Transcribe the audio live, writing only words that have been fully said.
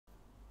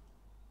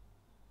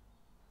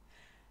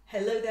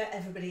Hello there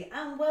everybody,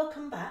 and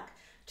welcome back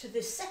to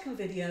this second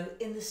video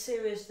in the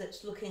series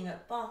that's looking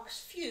at Bach's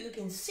Fugue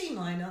in C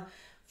minor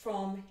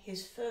from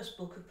his first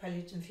book of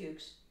Preludes and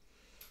Fugues.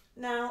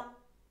 Now,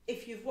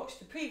 if you've watched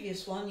the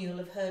previous one, you'll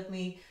have heard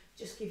me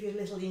just give you a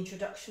little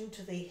introduction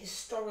to the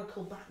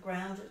historical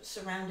background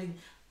surrounding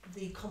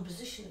the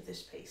composition of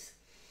this piece.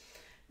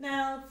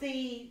 Now,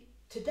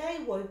 today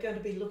we're going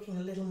to be looking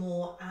a little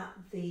more at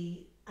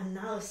the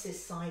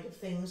analysis side of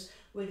things.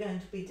 We're going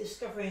to be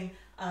discovering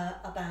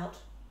about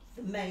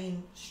the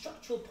main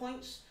structural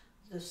points,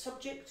 the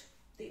subject,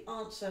 the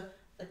answer,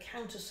 the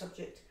counter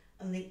subject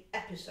and the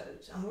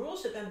episodes. And we're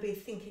also going to be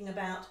thinking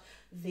about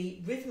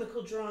the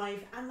rhythmical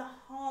drive and the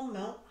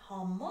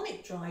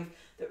harmonic drive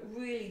that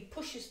really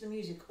pushes the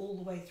music all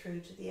the way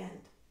through to the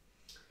end.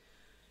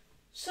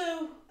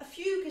 So a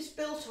fugue is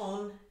built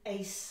on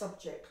a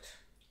subject,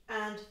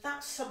 and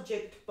that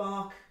subject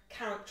Bach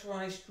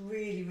characterised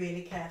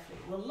really carefully.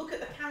 We'll look at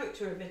the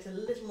character of it a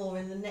little more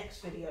in the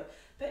next video,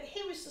 but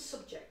here is the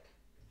subject.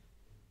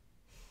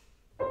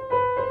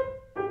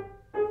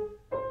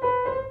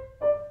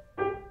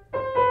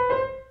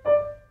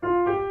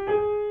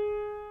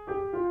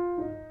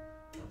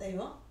 There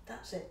you are,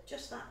 that's it,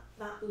 just that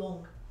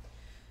long.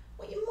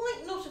 What you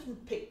might not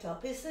have picked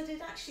up is that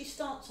it actually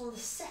starts on the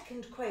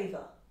second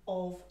quaver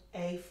of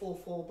a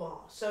 4/4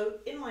 bar. So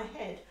in my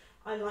head,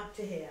 I like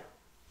to hear.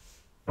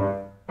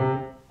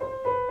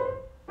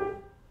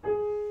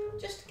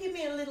 Just to give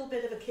me a little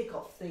bit of a kick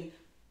off, the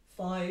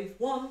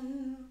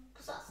 5/1,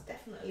 because that's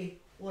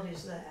definitely what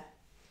is there.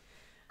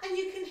 And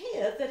you can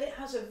hear that it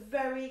has a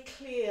very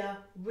clear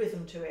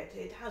rhythm to it.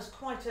 It has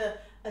quite a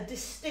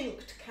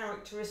distinct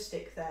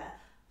characteristic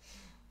there.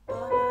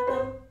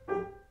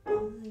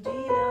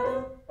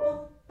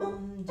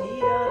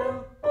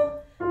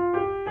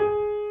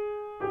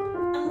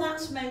 And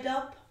that's made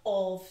up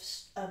of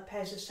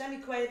pairs of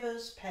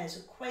semiquavers, pairs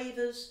of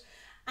quavers,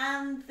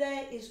 and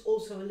there is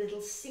also a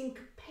little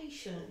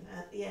syncopation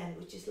at the end,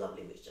 which is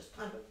lovely, which just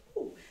kind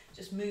of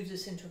just moves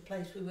us into a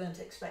place we weren't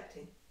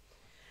expecting.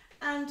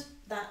 And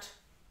that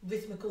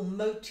rhythmical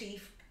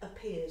motif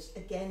appears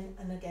again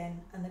and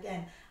again and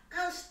again,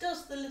 as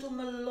does the little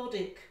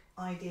melodic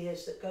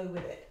ideas that go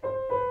with it.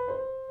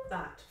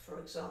 That, for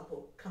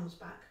example, comes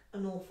back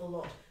an awful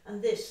lot, and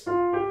this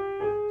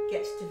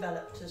gets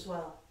developed as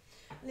well.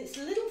 And it's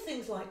little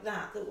things like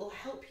that that will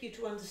help you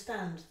to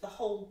understand the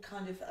whole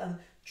kind of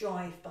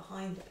drive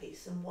behind the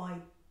piece and why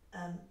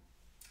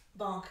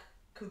Bach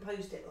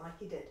composed it like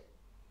he did.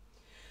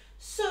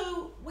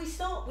 So we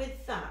start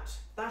with that.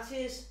 That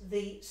is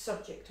the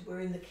subject. We're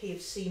in the key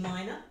of C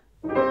minor,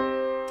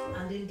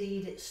 and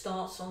indeed it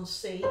starts on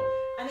C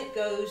and it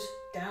goes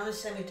down a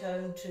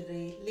semitone to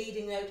the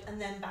leading note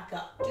and then back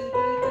up. Do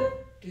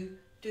do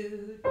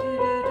do do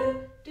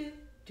do do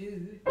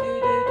do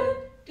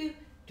do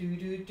do do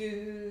do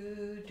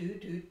do do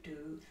do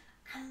do.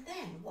 And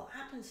then what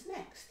happens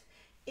next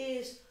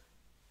is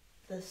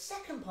the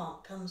second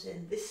part comes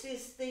in. This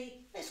is the,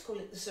 let's call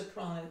it the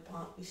soprano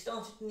part. We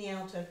started in the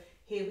alto,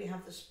 here we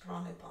have the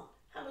soprano part.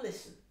 Have a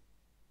listen.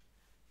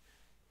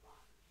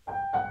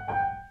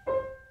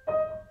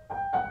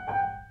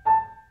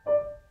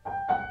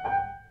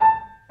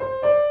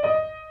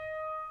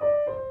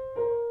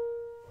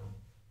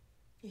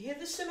 You hear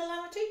the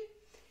similarity?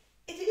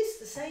 It is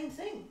the same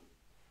thing,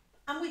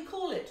 and we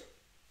call it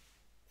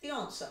the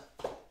answer.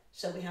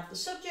 So we have the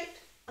subject,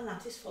 and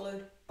that is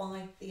followed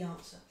by the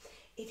answer.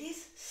 It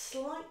is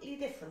slightly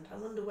different. I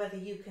wonder whether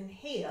you can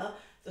hear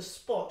the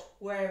spot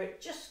where it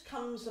just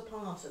comes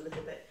apart a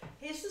little bit.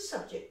 Here's the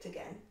subject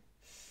again.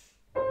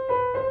 I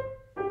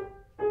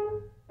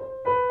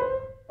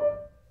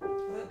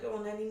won't go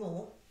on any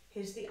more.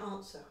 Here's the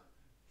answer.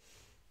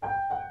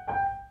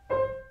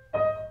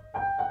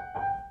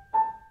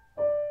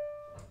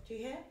 Do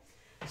you hear?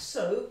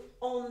 So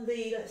on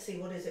the, let's see,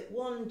 what is it?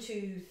 1,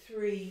 2,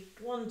 3,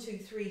 1, 2,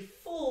 3,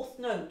 fourth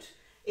note,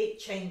 it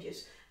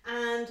changes.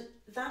 And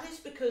that is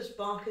because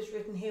Bach has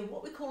written here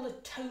what we call a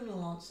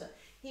tonal answer.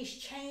 He's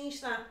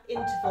changed that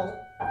interval.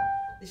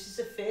 This is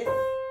a fifth,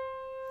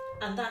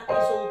 and that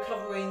is all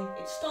covering,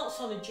 it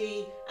starts on a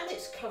G and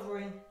it's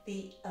covering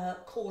the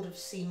chord of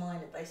C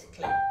minor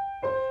basically.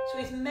 So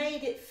he's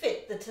made it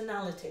fit the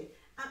tonality.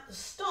 At the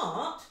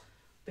start,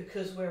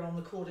 because we're on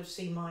the chord of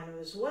C minor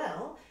as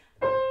well,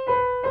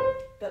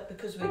 but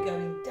because we're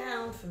going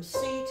down from C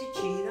to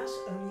G, that's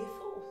only a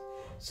fourth.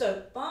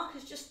 So Bach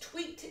has just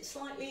tweaked it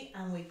slightly,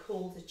 and we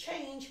call the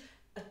change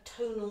a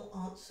tonal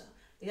answer.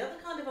 The other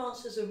kind of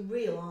answer is a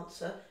real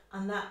answer,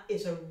 and that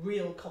is a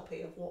real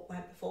copy of what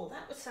went before.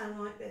 That would sound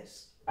like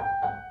this.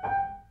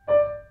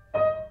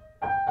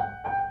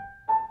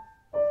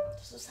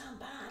 Doesn't sound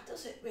bad,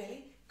 does it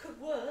really? Could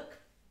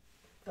work,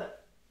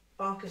 but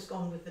Bach has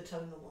gone with the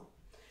tonal one.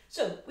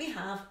 So we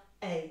have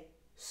a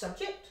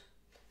subject,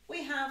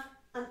 we have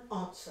an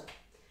answer,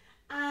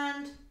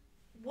 and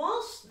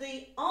whilst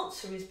the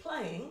answer is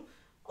playing,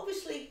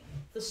 obviously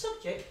the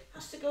subject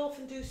has to go off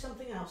and do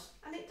something else,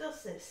 and it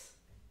does this.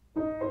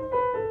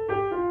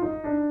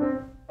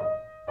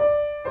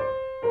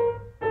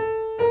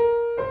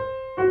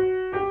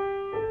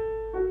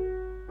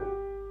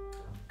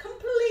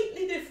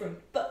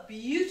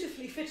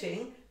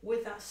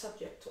 that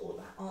subject or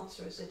that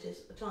answer as it is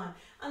at the time.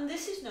 And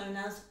this is known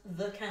as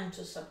the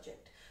counter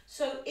subject.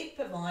 So it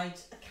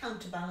provides a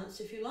counterbalance,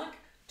 if you like,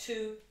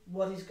 to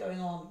what is going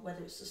on,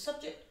 whether it's the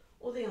subject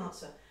or the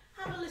answer.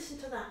 Have a listen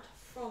to that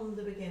from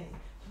the beginning.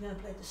 I'm going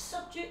to play the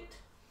subject,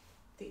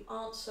 the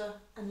answer,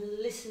 and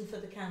listen for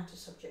the counter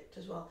subject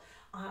as well.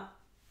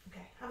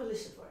 Okay, have a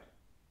listen for it.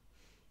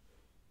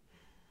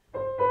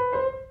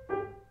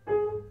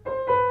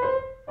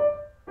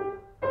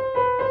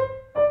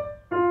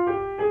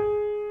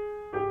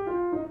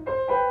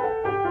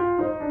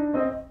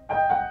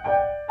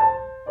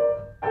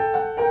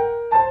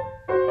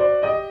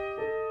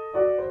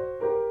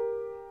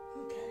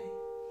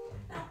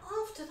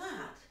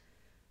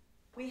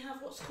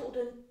 Called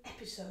an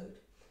episode,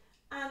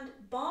 and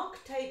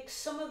Bach takes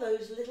some of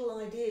those little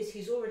ideas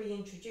he's already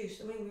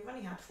introduced. I mean, we've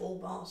only had 4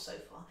 bars so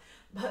far,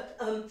 but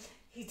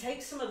he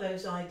takes some of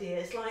those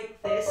ideas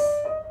like this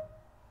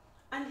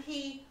and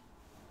he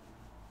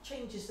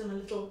changes them a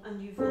little, and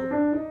you will.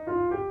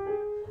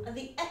 And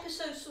the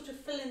episodes sort of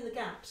fill in the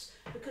gaps,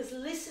 because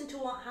listen to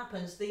what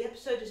happens. The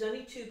episode is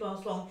only 2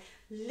 bars long.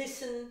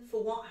 Listen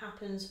for what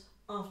happens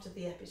after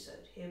the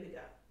episode. Here we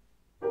go.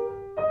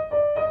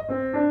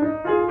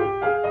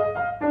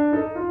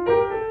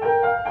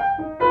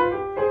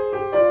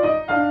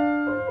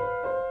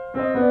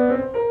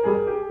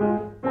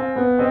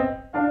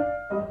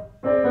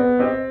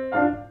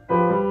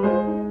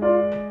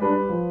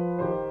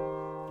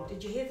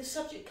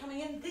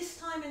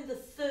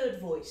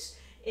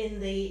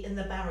 In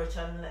the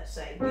baritone, let's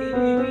say.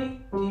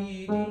 And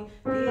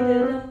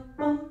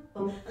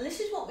this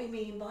is what we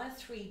mean by a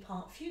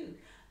 3-part fugue,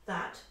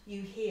 that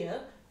you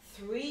hear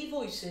 3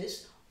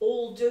 voices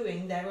all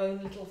doing their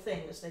own little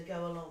thing as they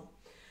go along.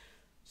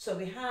 So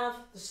we have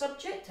the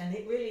subject, and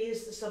it really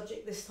is the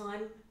subject this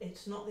time.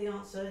 It's not the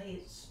answer.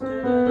 It's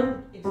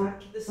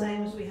exactly the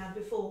same as we had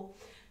before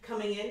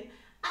coming in.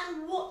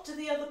 And what do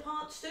the other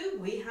parts do?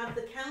 We have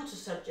the counter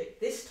subject.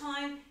 This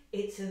time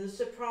it's in the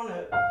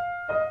soprano.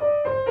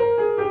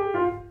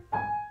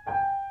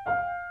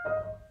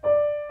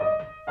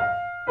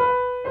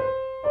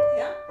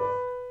 Yeah.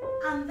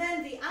 And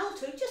then the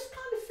alto just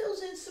kind of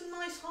fills in some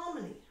nice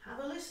harmony. Have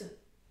a listen.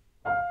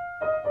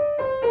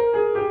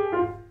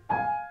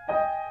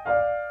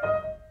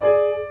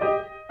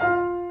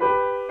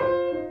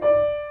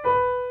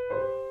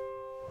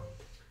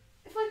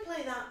 If I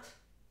play that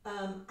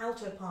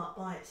alto part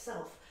by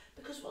itself,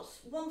 because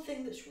what's one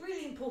thing that's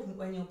really important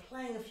when you're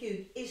playing a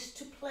fugue is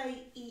to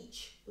play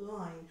each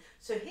line.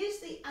 So here's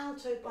the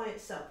alto by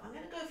itself. I'm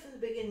going to go from the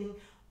beginning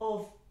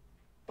of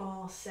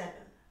bar 7,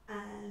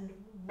 and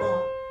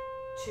 1,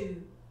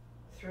 2,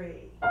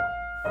 3,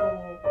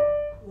 4,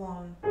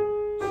 1, 2,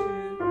 3,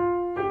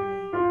 4,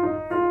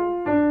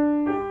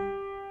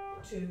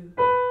 1, 2.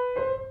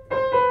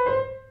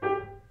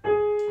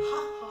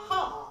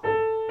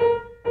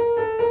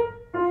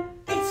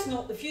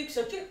 The fugue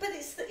subject, but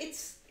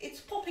it's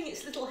popping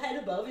its little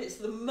head above. It's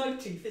the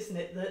motif, isn't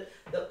it,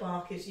 that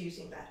Bach is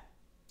using there.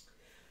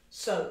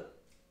 So,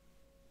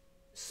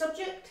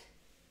 subject,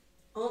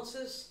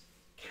 answers,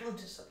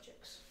 counter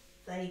subjects.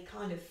 They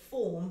kind of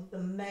form the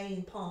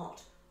main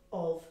part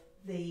of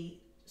the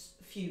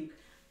fugue.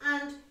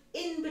 And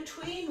in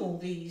between all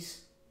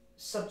these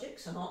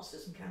subjects and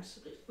answers and counter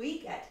subjects, we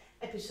get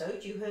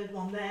episodes. You heard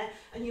one there,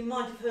 and you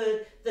might have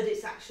heard that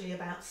it's actually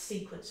about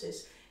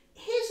sequences.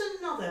 Here's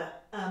another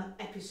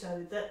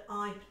episode that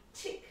I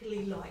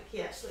particularly like.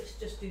 Yes, let's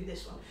just do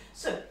this one.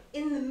 So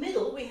in the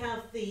middle we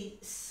have the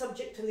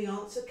subject and the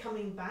answer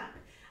coming back,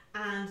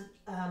 and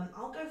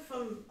I'll go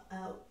from,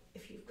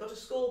 if you've got a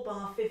score,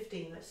 bar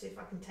 15, let's see if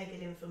I can take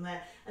it in from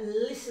there, and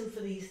listen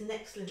for these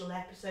next little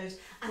episodes,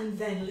 and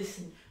then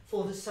listen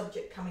for the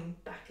subject coming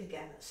back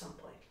again at some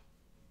point.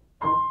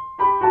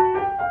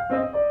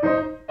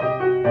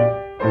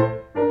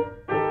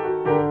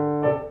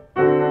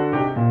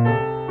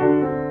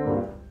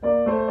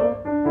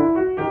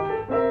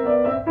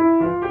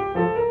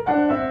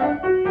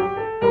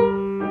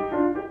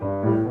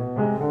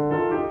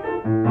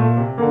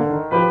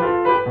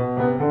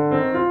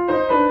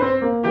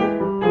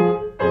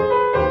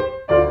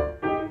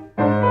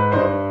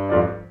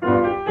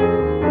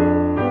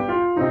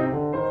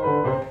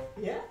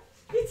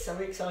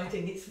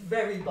 Exciting. It's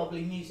very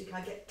bubbly music.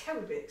 I get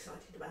terribly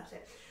excited about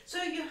it.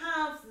 So you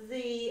have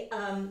the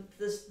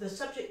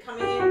subject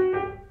coming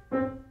in.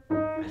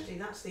 Actually,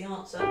 that's the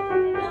answer.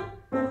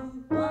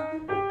 And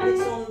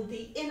it's on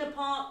the inner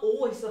part,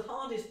 always the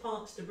hardest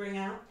parts to bring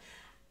out.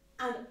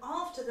 And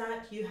after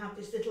that, you have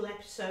this little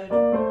episode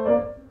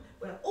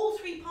where all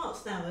 3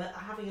 parts now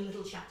are having a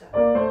little chatter.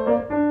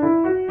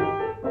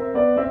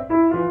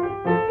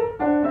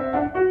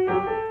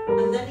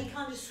 And then he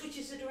kind of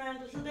switches it around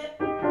a little bit.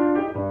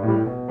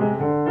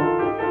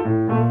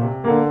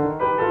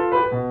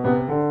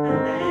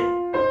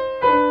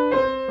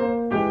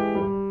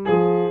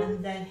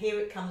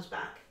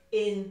 Back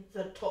in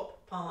the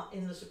top part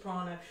in the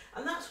soprano,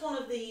 and that's one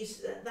of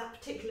these, that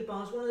particular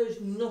bar is one of those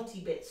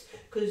knotty bits,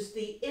 because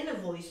the inner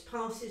voice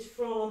passes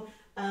from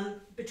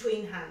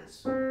between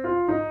hands.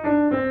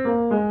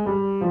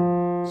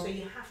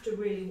 to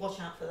really watch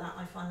out for that.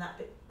 I find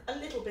that a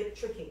little bit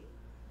tricky.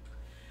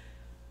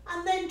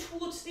 And then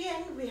towards the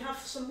end we have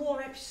some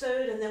more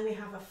episode, and then we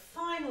have a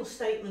final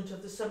statement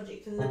of the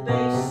subject in the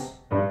bass,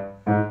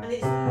 and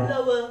it's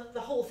lower,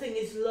 the whole thing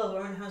is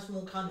lower and has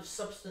more kind of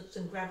substance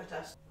and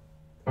gravitas.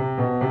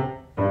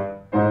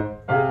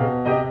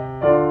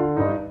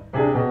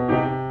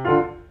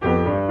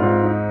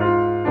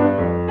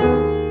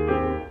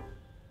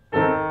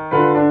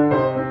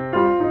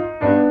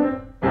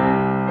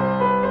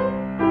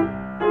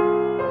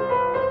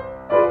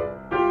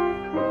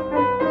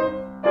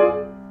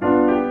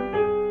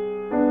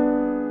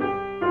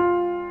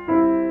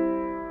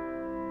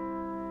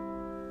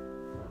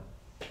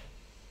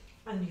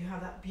 And you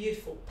have that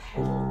beautiful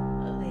pedal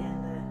at the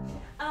end there.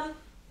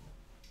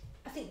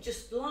 I think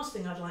just the last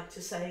thing I'd like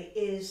to say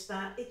is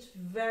that it's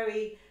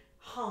very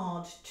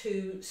hard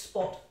to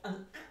spot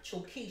an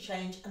actual key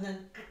change and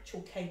an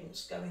actual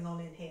cadence going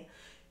on in here.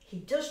 He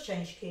does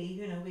change key,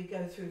 you know, we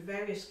go through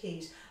various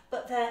keys,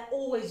 but they're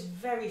always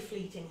very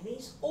fleeting, and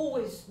he's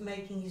always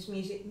making his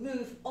music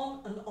move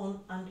on and on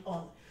and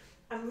on.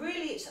 And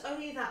really it's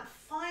only that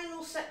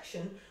final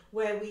section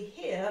where we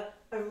hear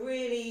a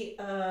really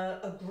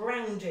a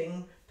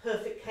grounding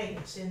perfect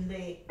cadence in the,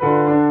 here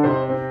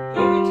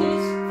it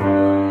is,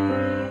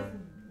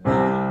 5,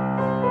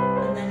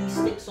 1, and then he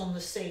sticks on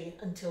the C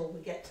until we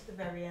get to the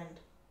very end.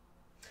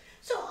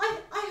 So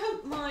I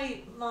hope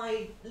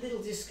my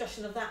little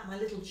discussion of that, my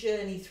little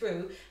journey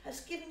through,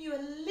 has given you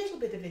a little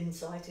bit of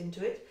insight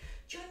into it.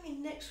 Join me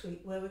next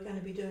week where we're going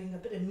to be doing a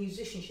bit of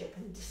musicianship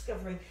and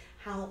discovering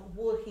how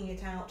working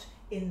it out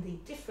in the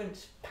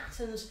different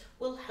patterns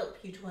will help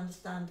you to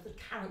understand the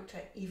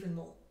character even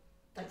more.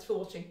 Thanks for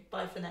watching.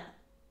 Bye for now.